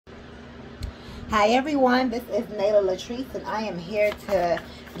Hi everyone, this is Nayla Latrice and I am here to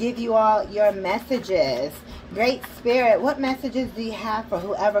give you all your messages. Great Spirit, what messages do you have for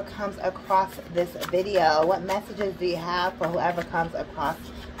whoever comes across this video? What messages do you have for whoever comes across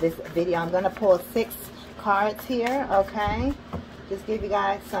this video? I'm going to pull 6 cards here, okay? Just give you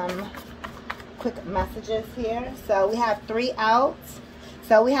guys some quick messages here. So we have 3 outs.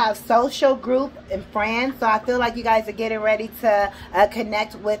 So we have social group and friends. So I feel like you guys are getting ready to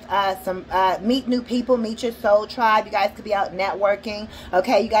connect with meet new people, meet your soul tribe. You guys could be out networking.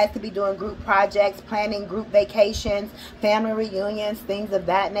 Okay, you guys could be doing group projects, planning group vacations, family reunions, things of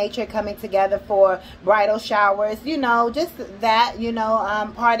that nature, coming together for bridal showers. You know, just that, you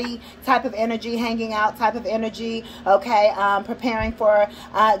know, party type of energy, hanging out type of energy. Okay, preparing for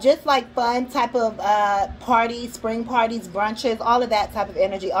just like fun type of parties, spring parties, brunches, all of that type of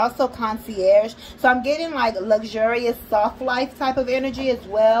energy. Also concierge, so I'm getting like luxurious soft life type of energy as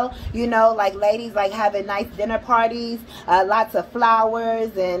well, you know, like ladies like having nice dinner parties, lots of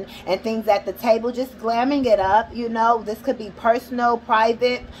flowers and things at the table, just glamming it up. You know, this could be personal,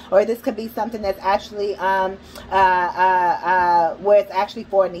 private, or this could be something that's actually where it's actually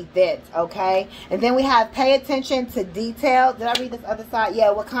for an event. Okay, and then we have pay attention to detail. Did I read this other side?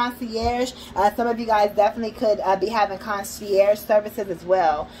 Yeah, with concierge, some of you guys definitely could be having concierge services as well.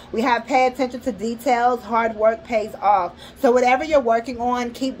 We have pay attention to details. Hard work pays off. So whatever you're working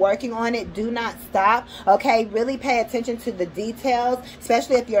on, keep working on it. Do not stop. Okay, really pay attention to the details,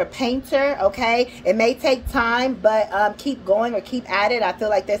 especially if you're a painter. Okay, it may take time, but keep going or keep at it. I feel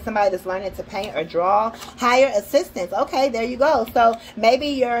like there's somebody that's learning to paint or draw. Hire assistants. Okay, there you go. So maybe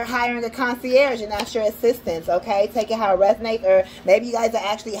you're hiring a concierge and that's your assistants. Okay, take it how it resonates, or maybe you guys are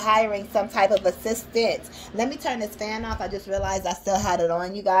actually hiring some type of assistant. Let me turn this fan off. I just realized I still had it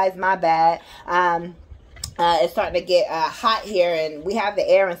on, you guys. My bad. It's starting to get hot here, and we have the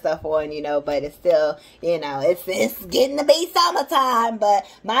air and stuff on, you know, but it's still, you know, it's getting to be summertime. But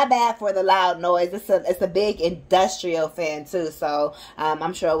my bad for the loud noise. It's a big industrial fan too, so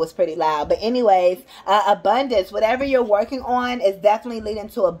I'm sure it was pretty loud. But anyways, abundance. Whatever you're working on is definitely leading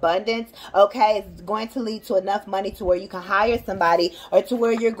to abundance. Okay, it's going to lead to enough money to where you can hire somebody, or to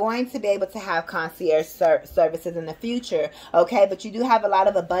where you're going to be able to have concierge services in the future. Okay, but you do have a lot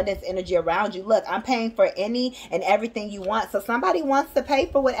of abundance energy around you. Look, I'm paying for any and everything you want. So somebody wants to pay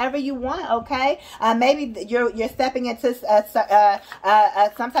for whatever you want. Okay, maybe you're stepping into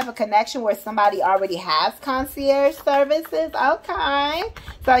some type of connection where somebody already has concierge services. Okay,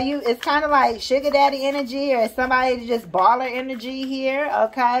 so it's kind of like sugar daddy energy, or somebody just baller energy here.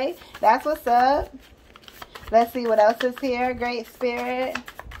 Okay, that's what's up. Let's see what else is here. Great Spirit,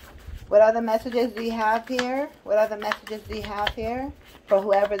 what other messages do you have here? What other messages do you have here for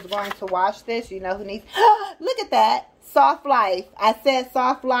whoever's going to watch this? You know who needs... Look at that. Soft life. I said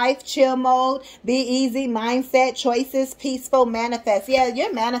soft life, chill mode, be easy, mindset, choices, peaceful, manifest. Yeah,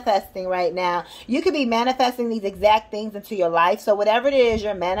 you're manifesting right now. You could be manifesting these exact things into your life. So whatever it is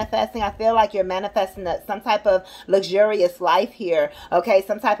you're manifesting, I feel like you're manifesting some type of luxurious life here. Okay,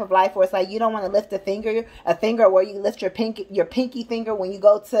 some type of life where it's like you don't want to lift a finger where you lift your pinky finger when you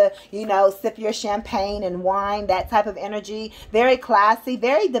go to, you know, sip your champagne and wine, that type of energy. Very classy,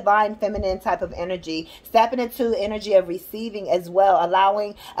 very divine feminine type of energy. Stepping into energy of receiving as well,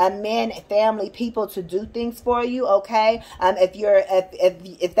 allowing men, family, people to do things for you. Okay,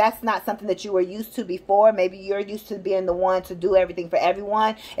 if that's not something that you were used to before, maybe you're used to being the one to do everything for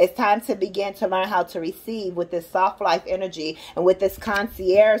everyone. It's time to begin to learn how to receive with this soft life energy, and with this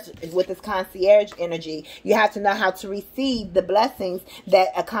concierge energy. You have to know how to receive the blessings that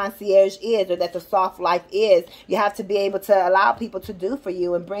a concierge is, or that the soft life is. You have to be able to allow people to do for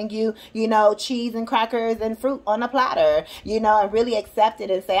you and bring you, you know, cheese and crackers and fruit on a platter, you know, and really accept it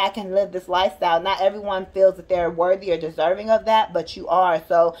and say, I can live this lifestyle. Not everyone feels that they're worthy or deserving of that, but you are.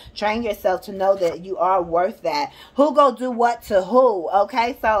 So train yourself to know that you are worth that. Who go do what to who?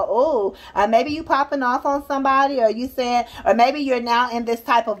 Okay, so maybe you popping off on somebody, or you saying, or maybe you're now in this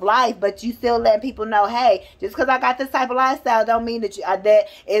type of life, but you still letting people know, hey, just because I got this type of lifestyle don't mean that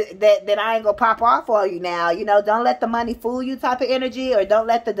that I ain't gonna pop off on you now. You know, don't let the money fool you type of energy, or don't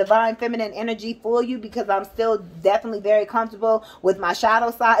let the divine feminine energy fool you, because I'm still definitely very comfortable with my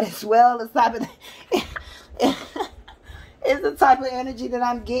shadow side as well. It's type of it's the type of energy that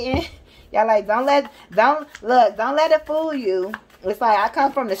I'm getting. Y'all like, don't let it fool you. It's like I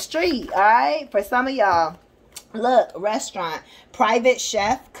come from the street, all right? For some of y'all, Look, restaurant, private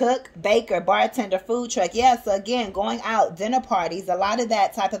chef, cook, baker, bartender, food truck. Yeah, so again, going out, dinner parties, a lot of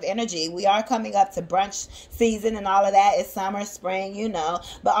that type of energy. We are coming up to brunch season and all of that. It's summer, spring, you know.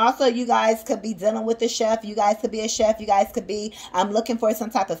 But also you guys could be dealing with the chef. You guys could be a chef. You guys could be looking for some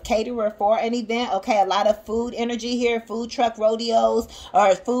type of caterer for an event. Okay, a lot of food energy here, food truck rodeos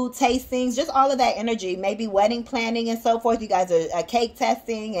or food tastings, just all of that energy. Maybe wedding planning and so forth. You guys are cake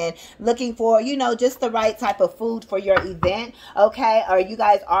testing and looking for, you know, just the right type of food for your event, okay? Or you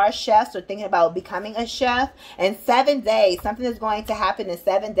guys are chefs or thinking about becoming a chef. In 7 days, something is going to happen in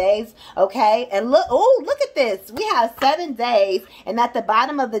 7 days, okay? And look, oh, look at this. We have 7 days, and at the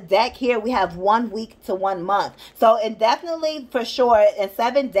bottom of the deck here, we have 1 week to 1 month. So, and definitely for sure, in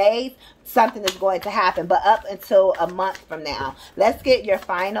 7 days, something is going to happen, but up until a month from now. Let's get your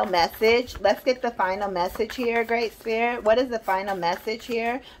final message. Let's get the final message here, Great Spirit. What is the final message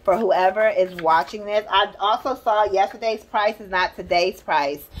here for whoever is watching this? I also saw yesterday's price is not today's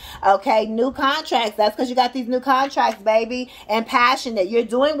price. Okay, new contracts. That's because you got these new contracts, baby, and passionate. You're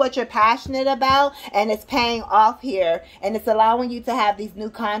doing what you're passionate about, and it's paying off here, and it's allowing you to have these new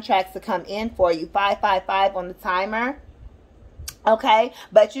contracts to come in for you. 555 on the timer. Okay,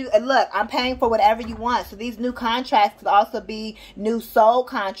 but you look, I'm paying for whatever you want. So these new contracts could also be new soul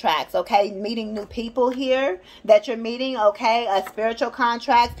contracts. Okay, meeting new people here that you're meeting. Okay, spiritual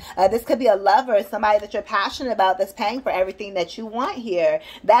contracts. This could be a lover, somebody that you're passionate about that's paying for everything that you want here.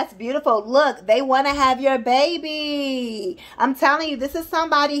 That's beautiful. Look, they want to have your baby. I'm telling you, this is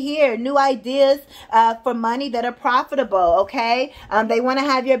somebody here. New ideas for money that are profitable. Okay, they want to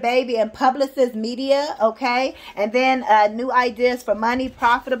have your baby and publicist media. Okay, and then new ideas for money,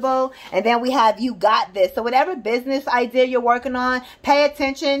 profitable, and then we have you got this. So whatever business idea you're working on, pay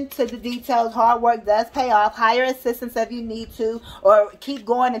attention to the details. Hard work does pay off. Hire assistance if you need to, or keep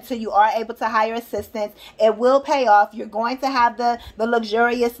going until you are able to hire assistance. It will pay off. You're going to have the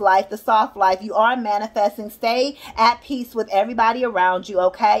luxurious life, the soft life. You are manifesting. Stay at peace with everybody around you,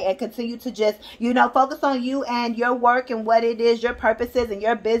 okay? And continue to just, you know, focus on you and your work and what it is, your purposes and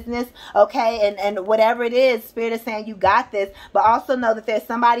your business, okay? And whatever it is, Spirit is saying you got this. But also know that there's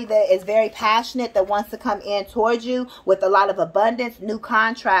somebody that is very passionate that wants to come in towards you with a lot of abundance, new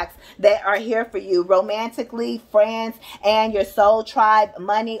contracts that are here for you romantically, friends, and your soul tribe,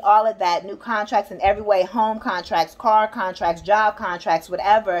 money, all of that, new contracts in every way, home contracts, car contracts, job contracts,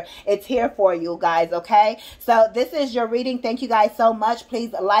 whatever, it's here for you guys, okay? So this is your reading. Thank you guys so much.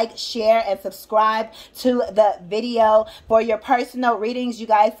 Please like, share, and subscribe to the video. For your personal readings, you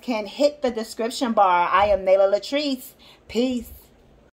guys can hit the description bar. I am Nayla Latrice. Peace.